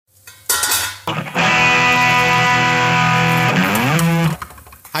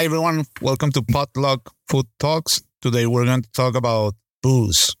Hi, everyone. Welcome to Potluck Food Talks. Today, we're going to talk about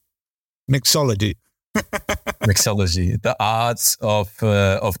booze, mixology. Mixology, the art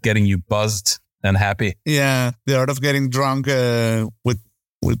of getting you buzzed and happy. Yeah, the art of getting drunk with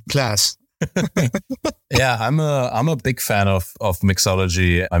class. Yeah, I'm a big fan of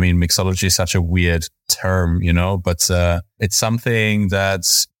mixology. I mean, mixology is such a weird term, but it's something that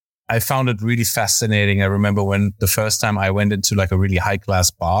I found it really fascinating. I remember when the first time I went into like a really high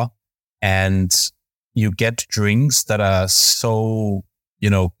class bar, and you get drinks that are so,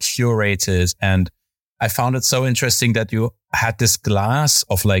 curated. And I found it so interesting that you had this glass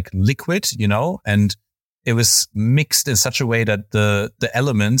of like liquid, and it was mixed in such a way that the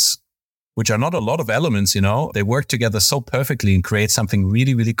elements, which are not a lot of elements, they work together so perfectly and create something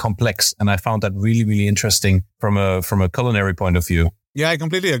really, really complex. And I found that really, really interesting from a culinary point of view. Yeah, I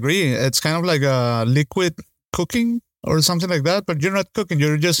completely agree. It's kind of like a liquid cooking or something like that, but you're not cooking.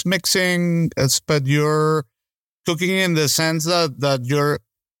 You're just mixing, but you're cooking in the sense that you're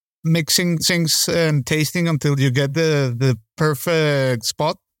mixing things and tasting until you get the perfect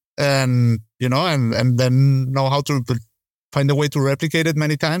spot and then know how to find a way to replicate it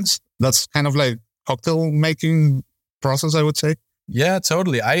many times. That's kind of like cocktail making process, I would say. Yeah,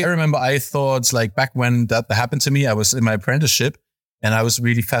 totally. I remember I thought like back when that happened to me, I was in my apprenticeship and I was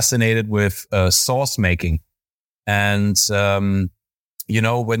really fascinated with sauce making. And,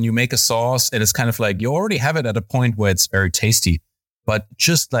 when you make a sauce, and it's kind of like you already have it at a point where it's very tasty, but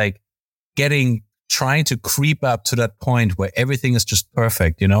just like trying to creep up to that point where everything is just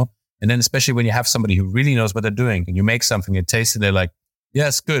perfect, And then especially when you have somebody who really knows what they're doing and you make something and taste it, they're like, yeah,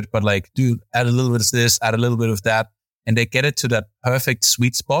 it's good. But like, dude, add a little bit of this, add a little bit of that. And they get it to that perfect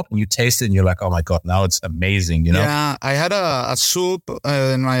sweet spot and you taste it and you're like, oh my God, now it's amazing, Yeah, I had a soup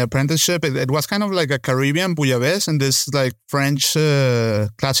in my apprenticeship. It was kind of like a Caribbean bouillabaisse in this like French,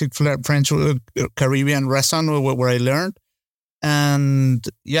 classic French Caribbean restaurant where I learned. And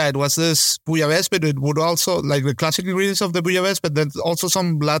yeah, it was this bouillabaisse, but it would also like the classic ingredients of the bouillabaisse, but then also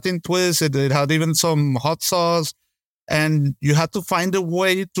some Latin twist. It had even some hot sauce, and you had to find a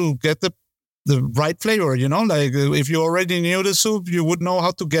way to get the right flavor, like if you already knew the soup, you would know how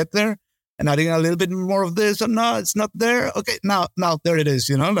to get there, and adding a little bit more of this. And no, it's not there. Okay, now there it is,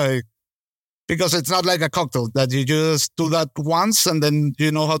 like, because it's not like a cocktail that you just do that once and then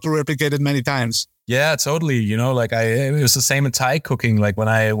you know how to replicate it many times. Yeah, totally. It was the same in Thai cooking. Like when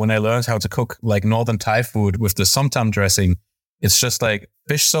I learned how to cook like Northern Thai food with the somtam dressing, it's just like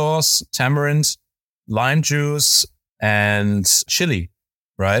fish sauce, tamarind, lime juice, and chili,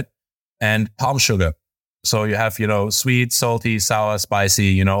 right? And palm sugar. So you have, sweet, salty, sour,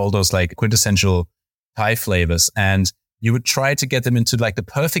 spicy, all those like quintessential Thai flavors. And you would try to get them into like the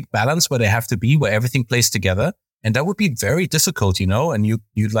perfect balance where they have to be, where everything plays together. And that would be very difficult, and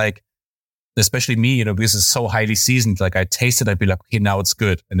you'd like, especially me, because it's so highly seasoned, like I taste it, I'd be like, okay, now it's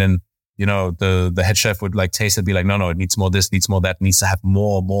good. And then, the head chef would like taste it and be like, no, it needs more this, needs more that, needs to have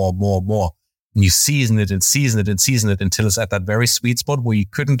more. And you season it and season it and season it until it's at that very sweet spot where you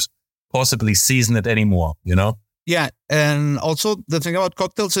couldn't possibly season it anymore, Yeah. And also the thing about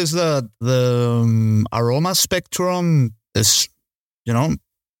cocktails is that the aroma spectrum is,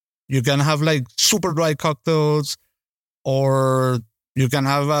 you can have like super dry cocktails, or you can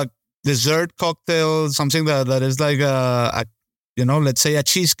have a dessert cocktail, something that is like let's say a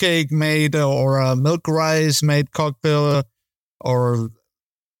cheesecake made or a milk rice made cocktail, or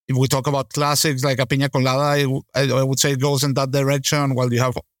if we talk about classics like a piña colada, I would say it goes in that direction, while you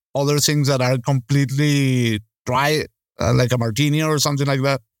have other things that are completely dry, like a martini or something like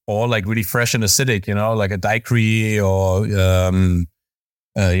that. Or like really fresh and acidic, like a daiquiri or,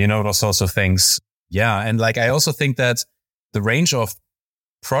 those sorts of things. Yeah. And like, I also think that the range of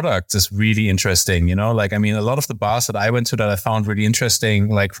products is really interesting, a lot of the bars that I went to that I found really interesting,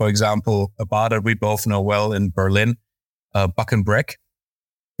 like, for example, a bar that we both know well in Berlin, Buck and Breck,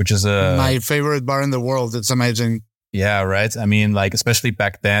 which is my favorite bar in the world. It's amazing. Yeah, right. Especially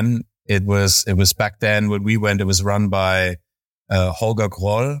back then, it was back then when we went, it was run by Holger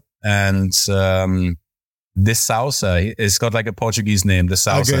Groll and this Sousa. It's got like a Portuguese name, the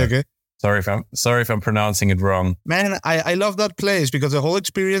Sousa. Okay. Sorry if I'm pronouncing it wrong. Man, I love that place because the whole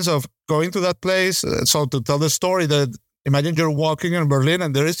experience of going to that place. So to tell the story, that imagine you're walking in Berlin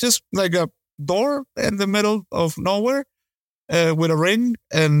and there is just like a door in the middle of nowhere. With a ring,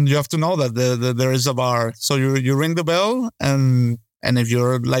 and you have to know that there is a bar. So you ring the bell, and if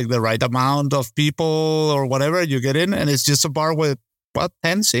you're like the right amount of people or whatever, you get in, and it's just a bar with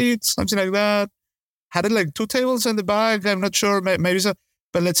 10 seats, something like that. Had it like 2 tables in the back. I'm not sure, maybe so.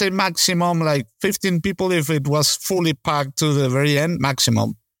 But let's say maximum like 15 people if it was fully packed to the very end,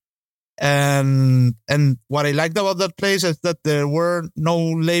 maximum. And what I liked about that place is that there were no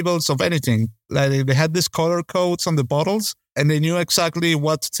labels of anything. Like they had these color codes on the bottles, and they knew exactly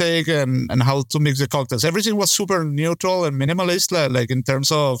what to take and how to mix the cocktails. Everything was super neutral and minimalist, like in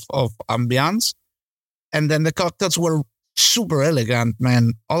terms of ambiance. And then the cocktails were super elegant,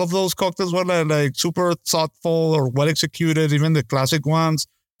 man. All of those cocktails were like super thoughtful or well executed, even the classic ones.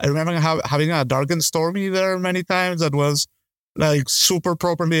 I remember having a dark and stormy there many times that was like super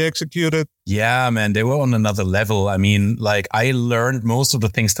properly executed. Yeah, man, they were on another level. I mean, like I learned most of the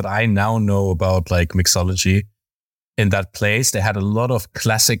things that I now know about like mixology in that place. They had a lot of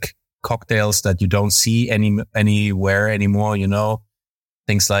classic cocktails that you don't see anywhere anymore, you know.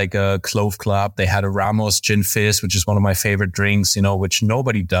 Things like a Clove Club. They had a Ramos Gin Fizz, which is one of my favorite drinks, you know, which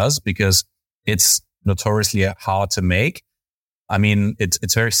nobody does because it's notoriously hard to make. I mean,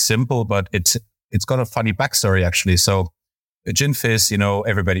 it's very simple, but it's got a funny backstory actually. So a Gin Fizz, you know,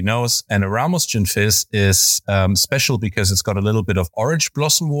 everybody knows. And a Ramos Gin Fizz is special because it's got a little bit of orange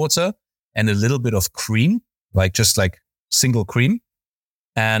blossom water and a little bit of cream, like just like single cream.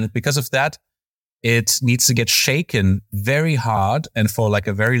 And because of that, it needs to get shaken very hard and for like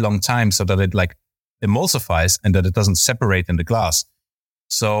a very long time so that it like emulsifies and that it doesn't separate in the glass.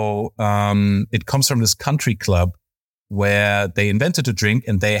 So it comes from this country club where they invented a drink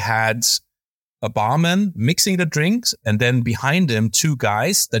and they had a barman mixing the drinks and then behind him, two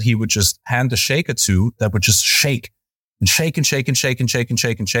guys that he would just hand a shaker to that would just shake and shake and shake and shake and shake and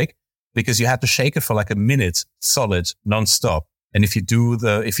shake and shake because you had to shake it for like a minute solid nonstop. And if you do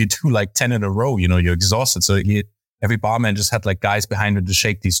like 10 in a row, you know, you're exhausted. So every barman just had like guys behind him to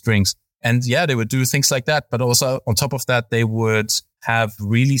shake these drinks. And yeah, they would do things like that. But also on top of that, they would have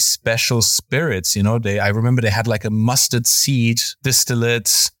really special spirits. You know, I remember they had like a mustard seed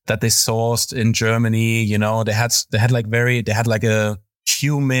distillate that they sourced in Germany. You know, they had like a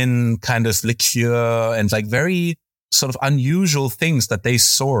cumin kind of liqueur and like very sort of unusual things that they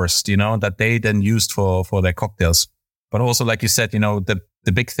sourced, you know, that they then used for their cocktails. But also, like you said, you know,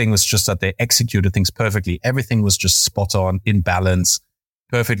 the big thing was just that they executed things perfectly. Everything was just spot on, in balance,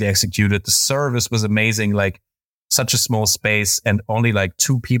 perfectly executed. The service was amazing, like such a small space and only like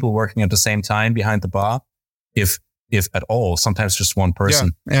two people working at the same time behind the bar, if at all, sometimes just one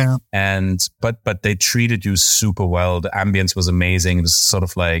person. Yeah. And, but they treated you super well. The ambience was amazing. It was sort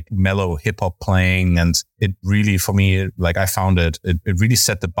of like mellow hip hop playing. And it really, for me, like I found it really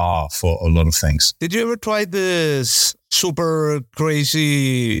set the bar for a lot of things. Did you ever try this super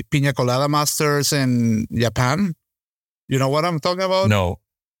crazy piña colada masters in Japan? You know what I'm talking about? No.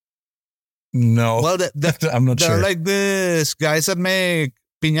 Well, I'm not sure. They're like these guys that make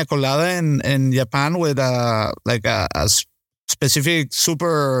piña colada in Japan with a specific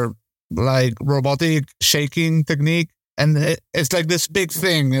super like robotic shaking technique. And it's like this big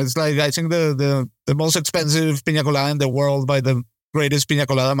thing. It's like, I think the most expensive piña colada in the world by the greatest piña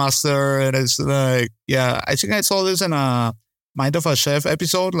colada master. And it's like, yeah, I think I saw this in a Mind of a Chef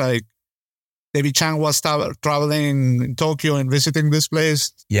episode. Like David Chang was traveling in Tokyo and visiting this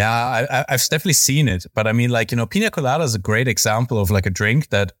place. Yeah, I've definitely seen it. But I mean, like, you know, piña colada is a great example of like a drink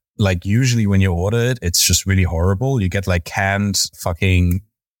that like usually when you order it, it's just really horrible. You get like canned fucking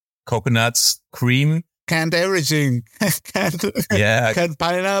coconuts, cream. Canned everything. Canned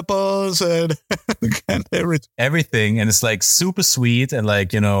pineapples and canned everything. Everything. And it's like super sweet and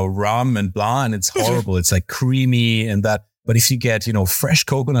like, you know, rum and blah. And it's horrible. It's like creamy and that. But if you get, you know, fresh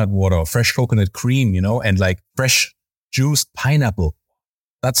coconut water, fresh coconut cream, you know, and like fresh juiced pineapple,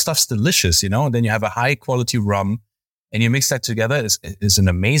 that stuff's delicious, you know. And then you have a high quality rum and you mix that together. It's an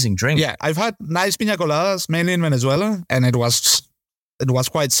amazing drink. Yeah, I've had nice piña coladas, mainly in Venezuela. And it was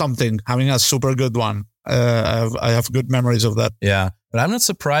quite something, having a super good one. I have good memories of that. Yeah. But I'm not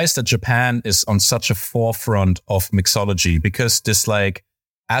surprised that Japan is on such a forefront of mixology because this like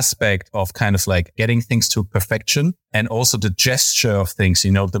aspect of kind of like getting things to perfection and also the gesture of things,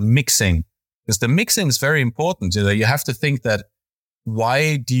 you know, the mixing, because the mixing is very important. You know, you have to think that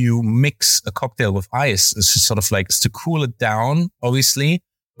why do you mix a cocktail with ice? It's just sort of like, it's to cool it down, obviously,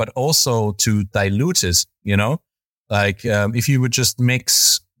 but also to dilute it, you know, like, if you would just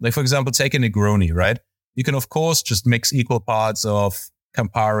mix, like, for example, take a Negroni, right? You can, of course, just mix equal parts of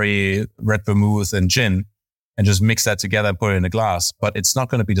Campari, red vermouth and gin and just mix that together and put it in a glass. But it's not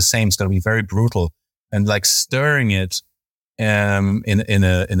going to be the same. It's going to be very brutal. And like stirring it in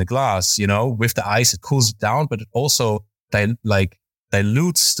a glass, you know, with the ice, it cools it down, but it also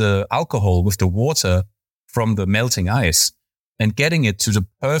dilutes the alcohol with the water from the melting ice and getting it to the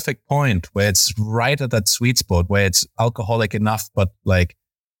perfect point where it's right at that sweet spot where it's alcoholic enough, but like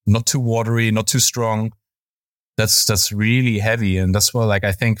not too watery, not too strong. that's really heavy. And that's why, like,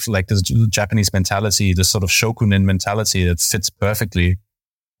 I think like this Japanese mentality, this sort of shokunin mentality that fits perfectly.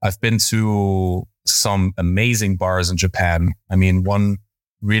 I've been to some amazing bars in Japan. I mean, one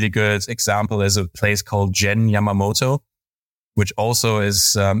really good example is a place called Gen Yamamoto, which also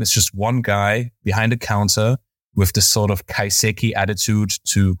is, it's just one guy behind a counter with this sort of kaiseki attitude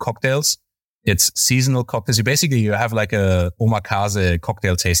to cocktails. It's seasonal cocktails. You have like a omakase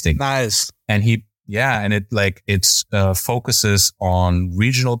cocktail tasting. Nice. And it focuses on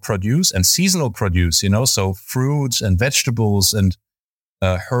regional produce and seasonal produce, so fruits and vegetables and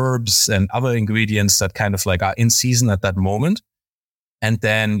herbs and other ingredients that kind of like are in season at that moment. And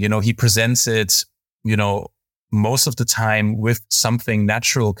then, he presents it, most of the time with something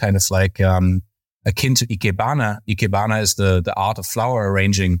natural, kind of like akin to ikebana. Ikebana is the art of flower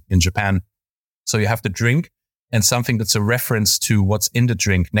arranging in Japan. So you have the drink and something that's a reference to what's in the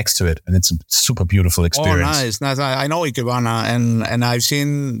drink next to it. And it's a super beautiful experience. Oh, nice. I know ikebana, and I've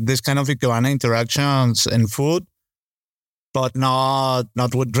seen this kind of ikebana interactions in food, but not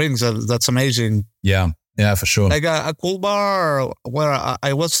with drinks. That's amazing. Yeah, for sure. Like a cool bar where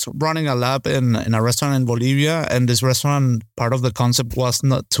I was running a lab in a restaurant in Bolivia, and this restaurant, part of the concept was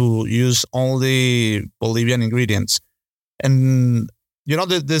not to use only Bolivian ingredients. And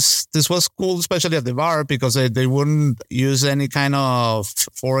this was cool, especially at the bar, because they wouldn't use any kind of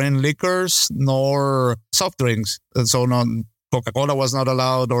foreign liquors nor soft drinks. And so Coca-Cola was not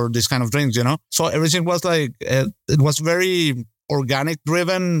allowed, or this kind of drinks, So everything was like, it was very organic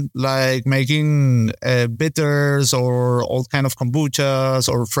driven, like making bitters or all kind of kombuchas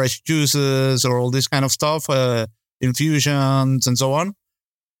or fresh juices or all this kind of stuff, infusions and so on.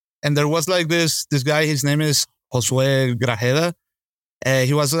 And there was like this guy, his name is Josue Grajeda.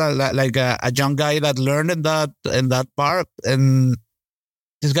 He was like a young guy that learned in that bar, and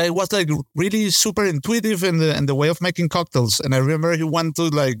this guy was like really super intuitive in the way of making cocktails. And I remember he went to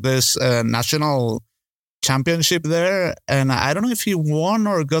like this national championship there, and I don't know if he won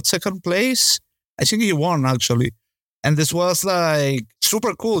or got second place. I think he won, actually. And this was like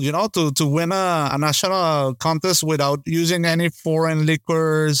super cool, to win a national contest without using any foreign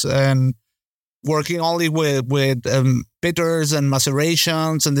liquors and working only with bitters and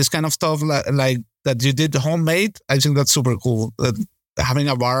macerations and this kind of stuff like that you did homemade. I think that's super cool, having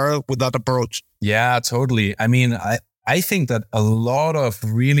a bar with that approach. Yeah, totally. I mean, I think that a lot of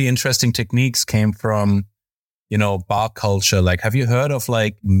really interesting techniques came from, bar culture. Like, have you heard of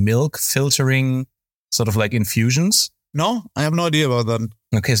like milk filtering sort of like infusions? No, I have no idea about that.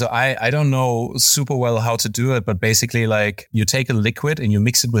 Okay, so I don't know super well how to do it, but basically like you take a liquid and you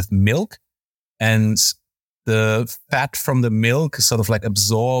mix it with milk, and the fat from the milk sort of like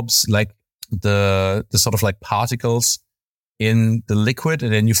absorbs like the sort of like particles in the liquid,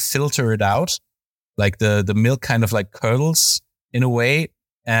 and then you filter it out. Like the milk kind of like curdles in a way,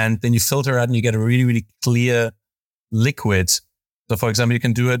 and then you filter it out and you get a really, really clear liquid. So for example, you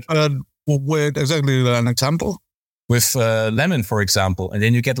can do it with exactly an example. With lemon, for example, and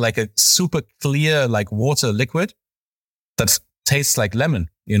then you get like a super clear like water liquid that tastes like lemon,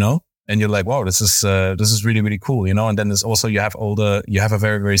 and you're like, wow, this is really, really cool, and then there's also you have a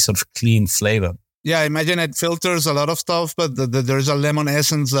very, very sort of clean flavor. Yeah, I imagine it filters a lot of stuff, but there's a lemon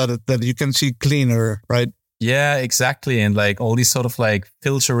essence that you can see cleaner, right? Yeah, exactly. And like all these sort of like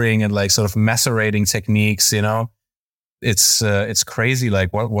filtering and like sort of macerating techniques, it's crazy.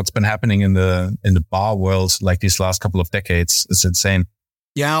 Like what's been happening in the bar world like these last couple of decades. It's insane.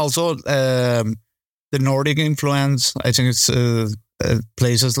 Yeah. Also, the Nordic influence. I think it's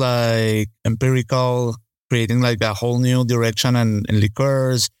places like Empirical creating like a whole new direction in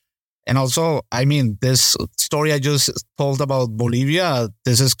liqueurs. And also, I mean, this story I just told about Bolivia,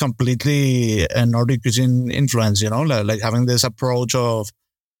 this is completely a Nordic cuisine influence, like having this approach of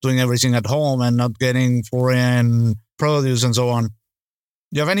doing everything at home and not getting foreign produce and so on. Do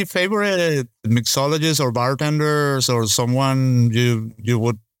you have any favorite mixologists or bartenders or someone you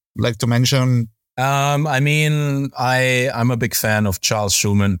would like to mention? I mean, I'm a big fan of Charles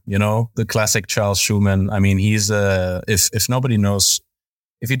Schumann, the classic Charles Schumann. I mean, he's if nobody knows.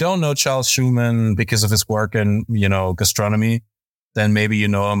 If you don't know Charles Schumann because of his work in, gastronomy, then maybe you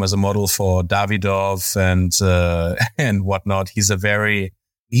know him as a model for Davidoff and whatnot. He's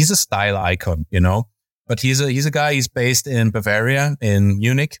a style icon, but he's a guy, he's based in Bavaria, in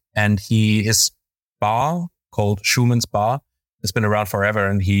Munich, and his bar called Schumann's Bar has been around forever.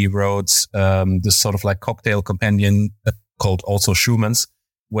 And he wrote, this sort of like cocktail companion called also Schumann's,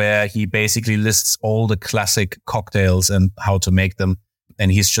 where he basically lists all the classic cocktails and how to make them.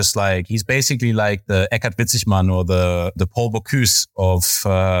 And he's basically like the Eckhard Witzigmann or the Paul Bocuse of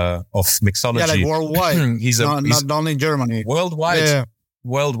mixology. Yeah, like worldwide. he's not only in Germany. Worldwide.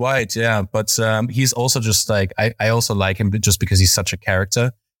 Worldwide, yeah. But he's also just like, I also like him just because he's such a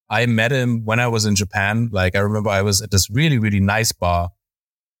character. I met him when I was in Japan. Like, I remember I was at this really, really nice bar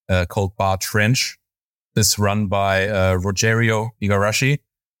called Bar Trench. This run by Rogerio Igarashi.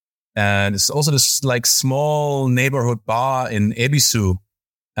 And it's also this like small neighborhood bar in Ebisu.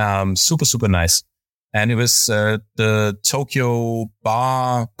 Super, super nice. And it was the Tokyo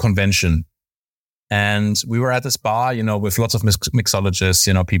Bar Convention. And we were at this bar, with lots of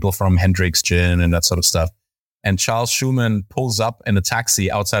mixologists, people from Hendrix Gin and that sort of stuff. And Charles Schumann pulls up in a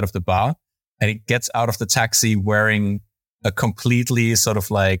taxi outside of the bar, and he gets out of the taxi wearing a completely sort of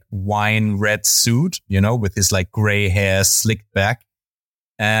like wine red suit, with his like gray hair slicked back.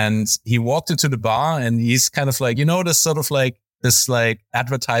 And he walked into the bar, and he's kind of like, this sort of like this like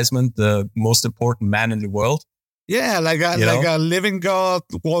advertisement, the most important man in the world. Yeah, like a living God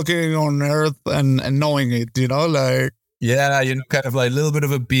walking on earth and knowing it, like. Yeah, kind of like a little bit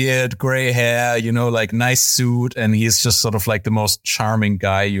of a beard, gray hair, like nice suit. And he's just sort of like the most charming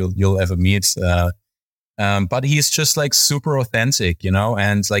guy you'll ever meet. But he's just like super authentic,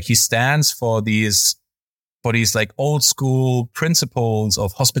 and like he stands for these like old school principles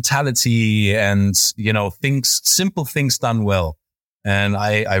of hospitality and, simple things done well. And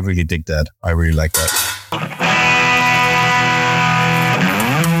I really dig that. I really like that.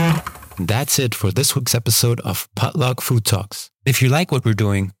 That's it for this week's episode of Potluck Food Talks. If you like what we're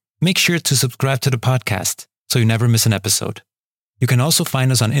doing, make sure to subscribe to the podcast so you never miss an episode. You can also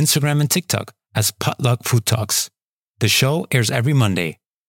find us on Instagram and TikTok as Potluck Food Talks. The show airs every Monday.